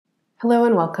Hello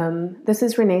and welcome. This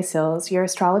is Renee Sills, your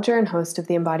astrologer and host of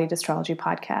the Embodied Astrology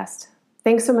podcast.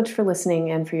 Thanks so much for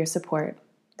listening and for your support.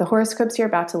 The horoscopes you're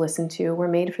about to listen to were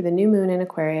made for the new moon in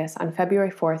Aquarius on February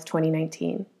 4th,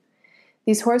 2019.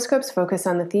 These horoscopes focus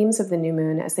on the themes of the new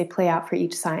moon as they play out for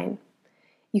each sign.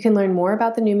 You can learn more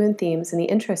about the new moon themes in the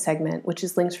intro segment, which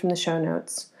is linked from the show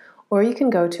notes, or you can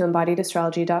go to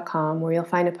embodiedastrology.com where you'll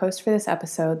find a post for this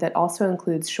episode that also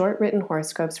includes short written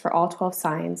horoscopes for all 12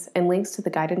 signs and links to the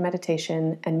guided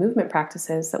meditation and movement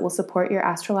practices that will support your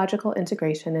astrological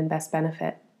integration and best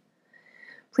benefit.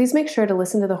 Please make sure to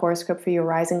listen to the horoscope for your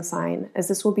rising sign, as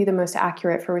this will be the most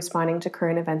accurate for responding to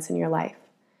current events in your life.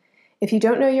 If you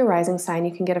don't know your rising sign,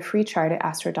 you can get a free chart at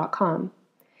astro.com.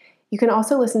 You can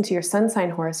also listen to your sun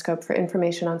sign horoscope for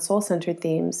information on soul-centered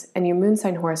themes and your moon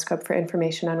sign horoscope for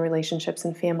information on relationships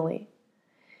and family.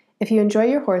 If you enjoy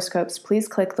your horoscopes, please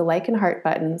click the like and heart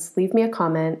buttons, leave me a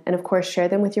comment, and of course share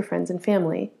them with your friends and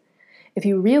family. If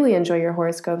you really enjoy your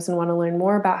horoscopes and want to learn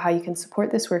more about how you can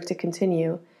support this work to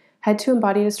continue, head to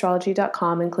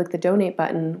embodiedastrology.com and click the donate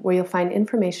button where you'll find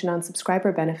information on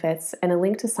subscriber benefits and a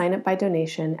link to sign up by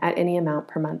donation at any amount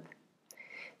per month.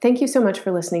 Thank you so much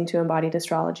for listening to Embodied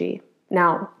Astrology.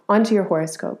 Now, on to your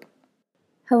horoscope.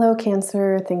 Hello,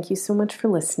 Cancer. Thank you so much for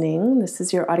listening. This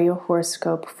is your audio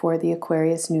horoscope for the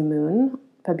Aquarius new moon,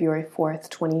 February 4th,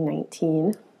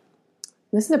 2019.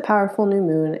 This is a powerful new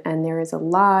moon, and there is a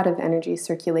lot of energy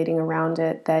circulating around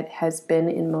it that has been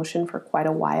in motion for quite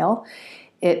a while.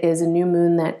 It is a new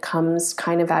moon that comes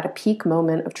kind of at a peak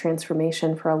moment of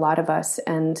transformation for a lot of us,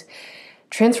 and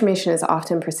transformation is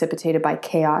often precipitated by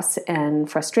chaos and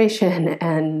frustration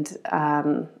and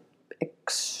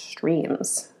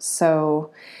extremes.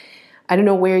 So I don't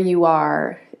know where you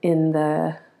are in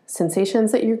the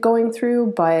sensations that you're going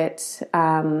through, but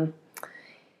I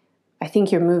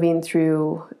think you're moving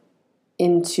through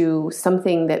into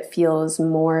something that feels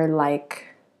more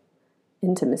like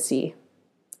intimacy,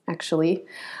 actually.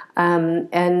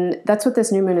 And that's what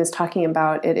this new moon is talking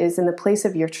about. It is in the place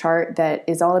of your chart that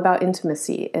is all about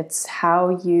intimacy. It's how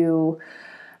you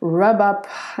rub up,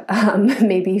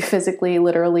 maybe physically,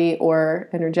 literally, or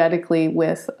energetically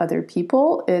with other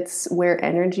people. It's where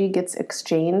energy gets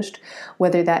exchanged,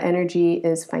 whether that energy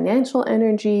is financial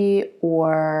energy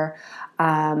or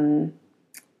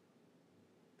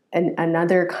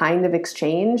another kind of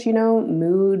exchange,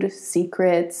 mood,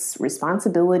 secrets,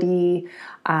 responsibility,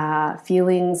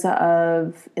 feelings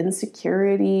of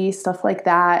insecurity, stuff like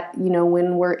that.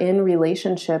 When we're in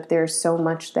relationship, there's so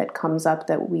much that comes up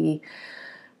that we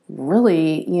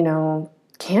really,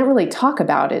 can't really talk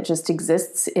about. It just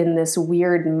exists in this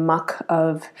weird muck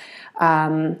of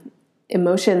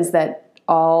emotions that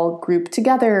all group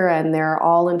together, and they're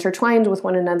all intertwined with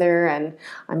one another. And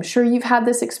I'm sure you've had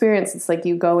this experience. It's like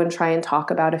you go and try and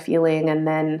talk about a feeling, and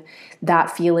then that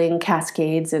feeling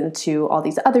cascades into all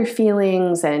these other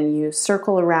feelings, and you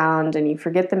circle around and you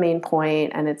forget the main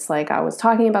point. And it's like, I was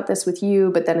talking about this with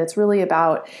you, but then it's really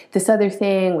about this other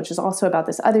thing, which is also about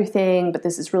this other thing, but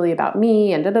this is really about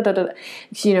me, and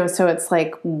so it's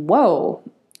like, whoa,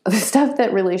 the stuff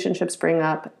that relationships bring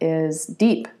up is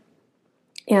deep.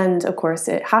 And of course,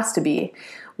 it has to be.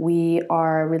 We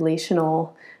are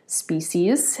relational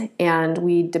species, and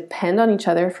we depend on each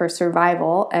other for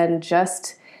survival. And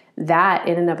just that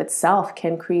in and of itself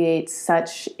can create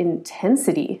such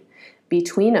intensity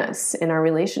between us in our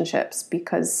relationships,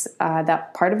 because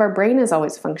that part of our brain is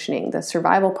always functioning, the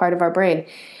survival part of our brain.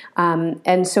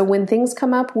 And so when things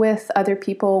come up with other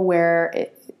people where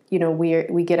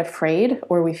we get afraid,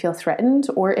 or we feel threatened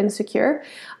or insecure,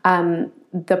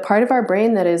 the part of our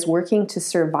brain that is working to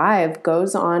survive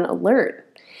goes on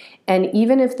alert. And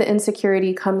even if the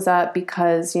insecurity comes up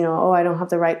because, I don't have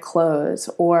the right clothes,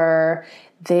 or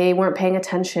they weren't paying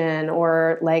attention,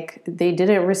 or like they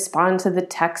didn't respond to the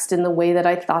text in the way that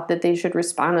I thought that they should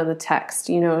respond to the text,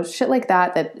 shit like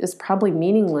that is probably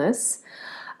meaningless.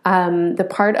 The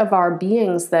part of our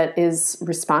beings that is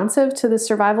responsive to the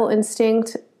survival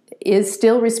instinct is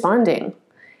still responding.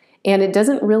 And it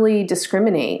doesn't really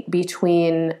discriminate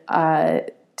between a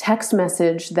text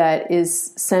message that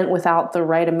is sent without the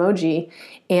right emoji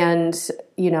and,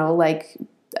 like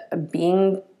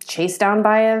being chased down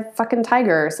by a fucking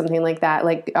tiger or something like that.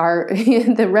 Like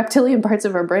the reptilian parts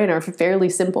of our brain are fairly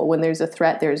simple. When there's a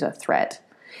threat, there's a threat.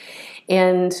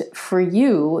 And for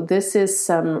you, this is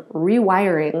some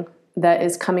rewiring that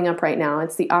is coming up right now.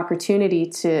 It's the opportunity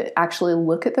to actually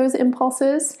look at those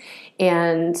impulses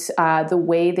and the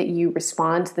way that you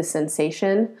respond to the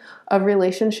sensation of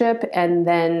relationship, and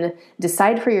then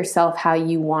decide for yourself how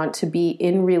you want to be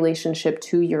in relationship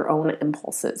to your own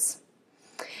impulses.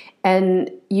 And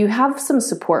you have some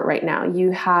support right now.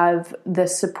 You have the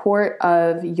support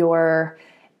of your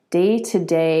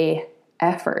day-to-day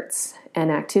efforts and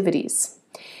activities.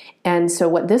 And so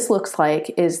what this looks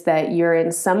like is that you're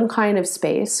in some kind of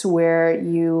space where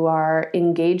you are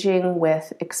engaging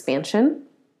with expansion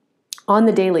on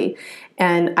the daily.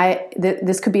 And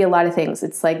this could be a lot of things.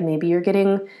 It's like maybe you're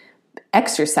getting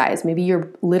exercise. Maybe you're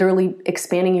literally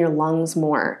expanding your lungs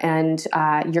more and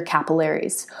your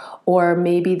capillaries. Or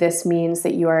maybe this means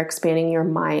that you are expanding your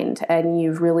mind and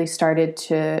you've really started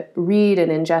to read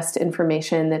and ingest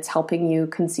information that's helping you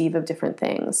conceive of different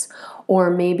things. Or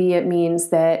maybe it means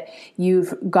that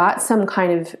you've got some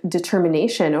kind of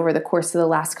determination over the course of the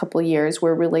last couple of years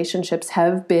where relationships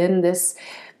have been this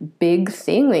big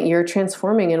thing that you're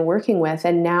transforming and working with,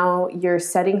 and now you're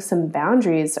setting some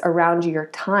boundaries around your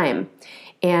time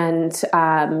and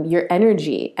your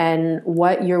energy and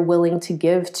what you're willing to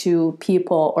give to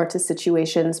people or to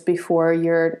situations before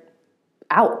you're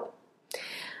out.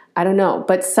 I don't know,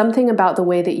 but something about the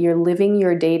way that you're living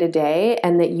your day-to-day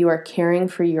and that you are caring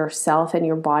for yourself and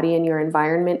your body and your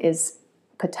environment is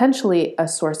potentially a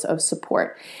source of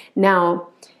support. Now,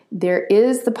 there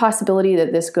is the possibility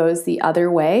that this goes the other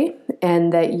way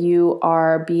and that you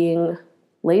are being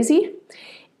lazy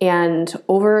and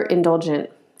overindulgent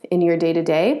in your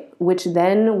day-to-day, which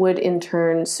then would in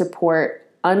turn support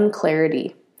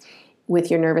unclarity with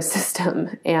your nervous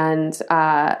system and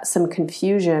some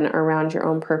confusion around your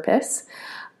own purpose.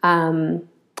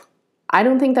 I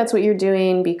don't think that's what you're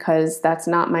doing because that's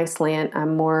not my slant.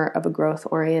 I'm more of a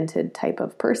growth-oriented type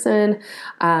of person.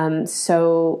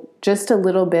 So just a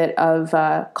little bit of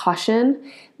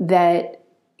caution that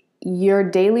your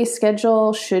daily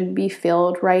schedule should be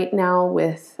filled right now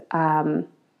with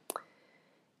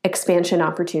expansion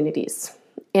opportunities.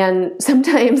 And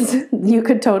sometimes you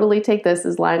could totally take this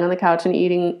as lying on the couch and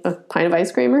eating a pint of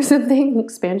ice cream or something,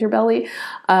 expand your belly.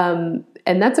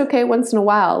 And that's okay once in a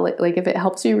while. Like if it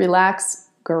helps you relax,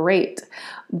 great.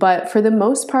 But for the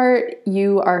most part,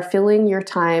 you are filling your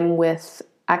time with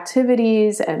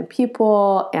activities and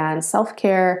people and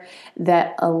self-care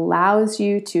that allows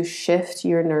you to shift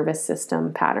your nervous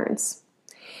system patterns.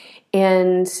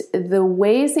 And the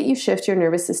ways that you shift your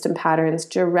nervous system patterns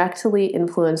directly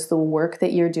influence the work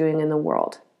that you're doing in the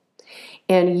world.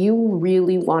 And you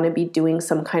really want to be doing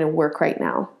some kind of work right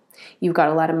now. You've got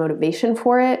a lot of motivation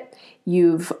for it.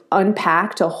 You've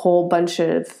unpacked a whole bunch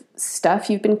of stuff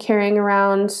you've been carrying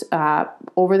around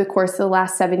over the course of the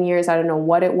last 7 years. I don't know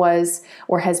what it was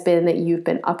or has been that you've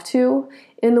been up to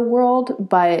in the world,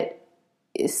 but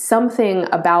something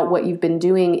about what you've been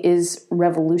doing is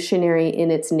revolutionary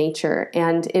in its nature.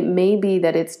 And it may be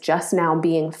that it's just now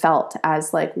being felt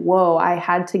as like, whoa, I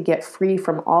had to get free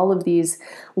from all of these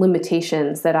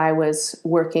limitations that I was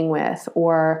working with,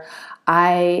 or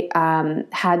I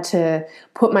had to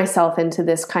put myself into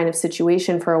this kind of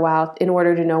situation for a while in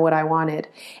order to know what I wanted.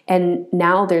 And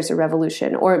now there's a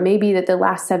revolution. Or it may be that the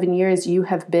last 7 years you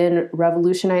have been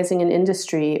revolutionizing an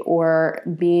industry or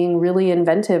being really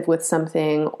inventive with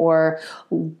something or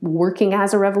working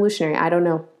as a revolutionary. I don't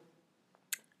know.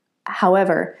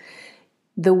 However,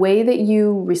 the way that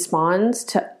you respond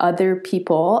to other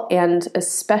people and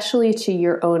especially to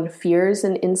your own fears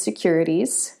and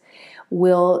insecurities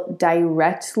will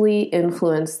directly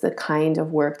influence the kind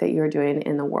of work that you're doing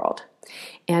in the world.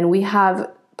 And we have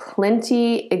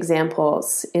plenty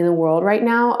examples in the world right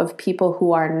now of people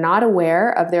who are not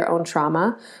aware of their own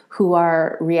trauma, who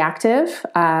are reactive,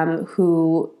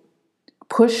 who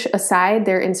push aside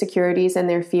their insecurities and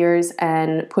their fears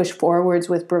and push forwards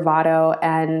with bravado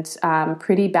and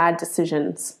pretty bad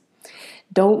decisions.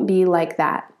 Don't be like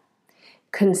that.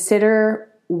 Consider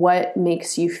what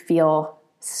makes you feel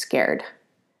scared.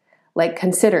 Like,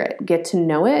 consider it, get to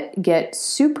know it, get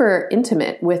super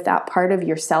intimate with that part of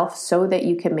yourself so that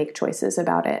you can make choices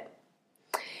about it.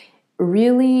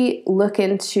 Really look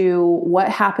into what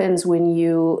happens when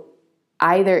you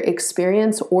either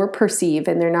experience or perceive,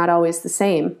 and they're not always the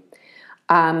same,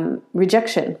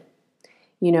 rejection.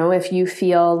 You know, if you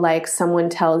feel like someone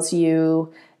tells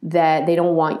you that they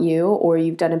don't want you or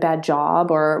you've done a bad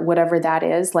job or whatever that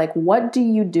is, like, what do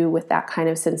you do with that kind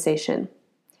of sensation?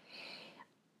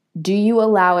 Do you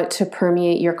allow it to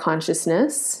permeate your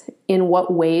consciousness? In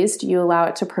what ways do you allow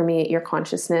it to permeate your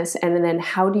consciousness? And then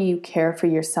how do you care for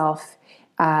yourself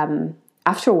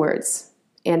afterwards?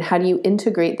 And how do you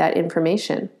integrate that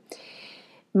information?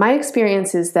 My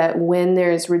experience is that when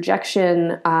there's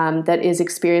rejection that is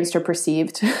experienced or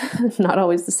perceived, not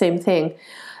always the same thing,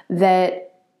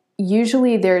 that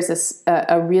usually there's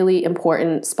a really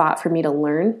important spot for me to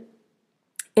learn.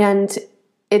 And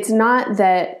it's not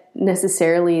that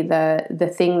necessarily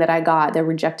the thing that I got, the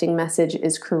rejecting message,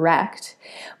 is correct,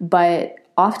 but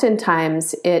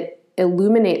oftentimes it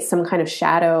illuminates some kind of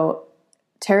shadow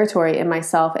territory in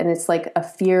myself, and it's like a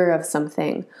fear of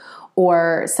something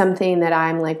or something that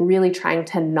I'm like really trying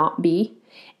to not be,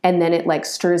 and then it like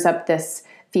stirs up this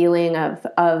feeling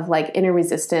of like inner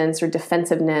resistance or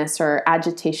defensiveness or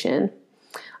agitation.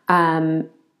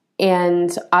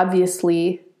 And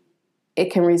obviously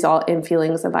it can result in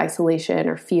feelings of isolation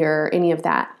or fear or any of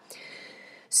that.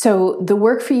 So the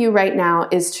work for you right now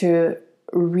is to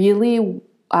really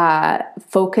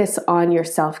focus on your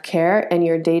self-care and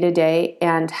your day-to-day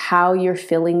and how you're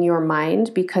filling your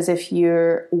mind, because if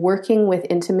you're working with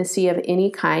intimacy of any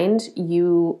kind,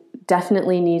 you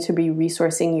definitely need to be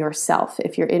resourcing yourself.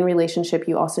 If you're in relationship,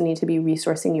 you also need to be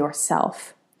resourcing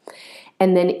yourself.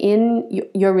 And then in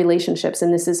your relationships,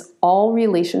 and this is all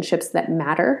relationships that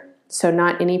matter, so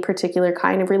not any particular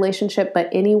kind of relationship, but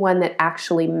anyone that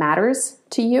actually matters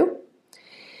to you,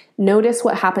 notice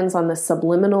what happens on the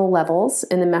subliminal levels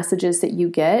in the messages that you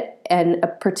get, and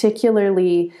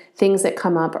particularly things that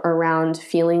come up around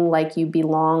feeling like you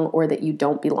belong or that you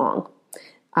don't belong.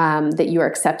 That you are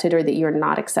accepted or that you're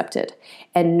not accepted.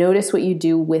 And notice what you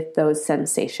do with those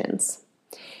sensations.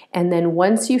 And then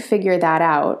once you figure that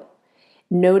out,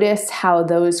 notice how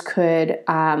those could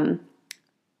kind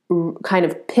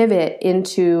of pivot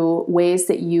into ways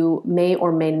that you may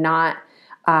or may not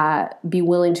be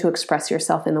willing to express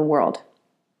yourself in the world.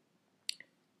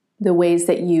 The ways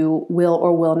that you will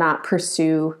or will not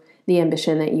pursue the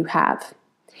ambition that you have,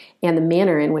 and the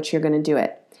manner in which you're going to do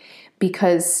it.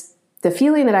 Because the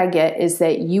feeling that I get is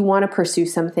that you want to pursue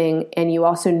something, and you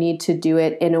also need to do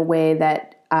it in a way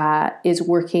that is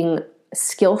working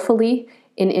skillfully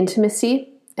in intimacy.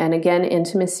 And again,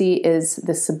 intimacy is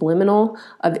the subliminal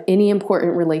of any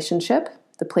important relationship,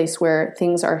 the place where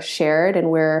things are shared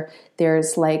and where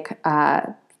there's like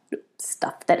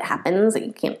stuff that happens that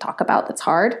you can't talk about that's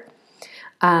hard.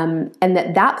 And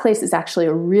that place is actually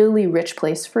a really rich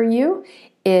place for you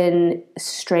in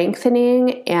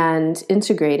strengthening and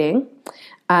integrating,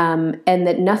 and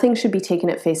that nothing should be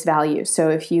taken at face value. So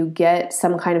if you get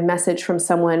some kind of message from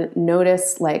someone,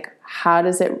 notice like, how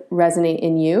does it resonate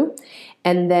in you?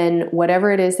 And then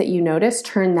whatever it is that you notice,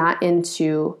 turn that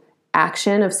into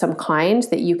action of some kind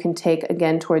that you can take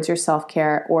again towards your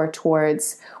self-care or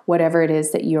towards whatever it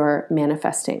is that you're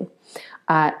manifesting.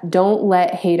 Don't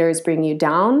let haters bring you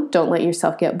down. Don't let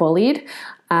yourself get bullied.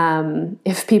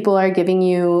 If people are giving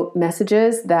you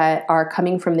messages that are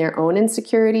coming from their own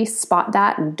insecurity, spot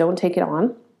that and don't take it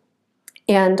on.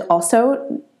 And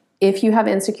also, if you have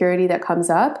insecurity that comes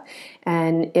up,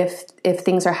 and if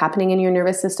things are happening in your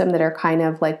nervous system that are kind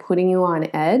of like putting you on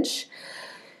edge,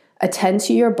 attend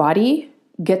to your body,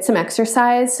 get some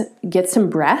exercise, get some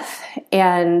breath,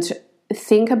 and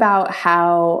think about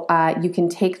how you can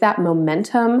take that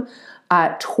momentum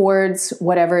towards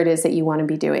whatever it is that you want to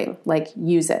be doing. Like,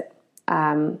 use it.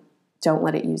 Don't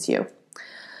let it use you.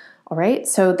 All right,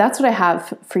 so that's what I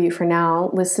have for you for now.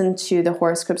 Listen to the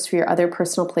horoscopes for your other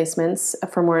personal placements.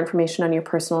 For more information on your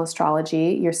personal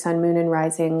astrology, your sun, moon, and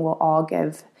rising will all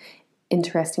give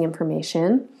interesting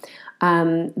information.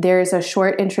 There's a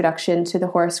short introduction to the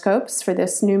horoscopes for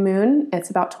this new moon. It's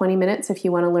about 20 minutes if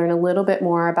you want to learn a little bit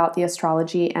more about the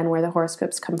astrology and where the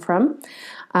horoscopes come from.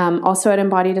 Also at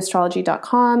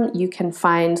embodiedastrology.com, you can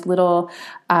find little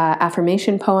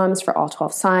affirmation poems for all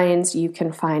 12 signs. You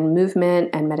can find movement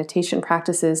and meditation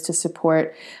practices to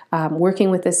support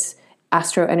working with this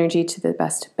astro energy to the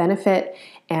best benefit.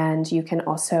 And you can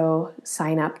also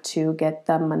sign up to get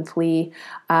the monthly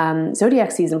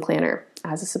Zodiac Season Planner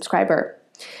as a subscriber.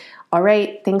 All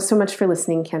right, thanks so much for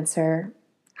listening, Cancer.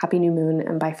 Happy new moon,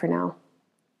 and bye for now.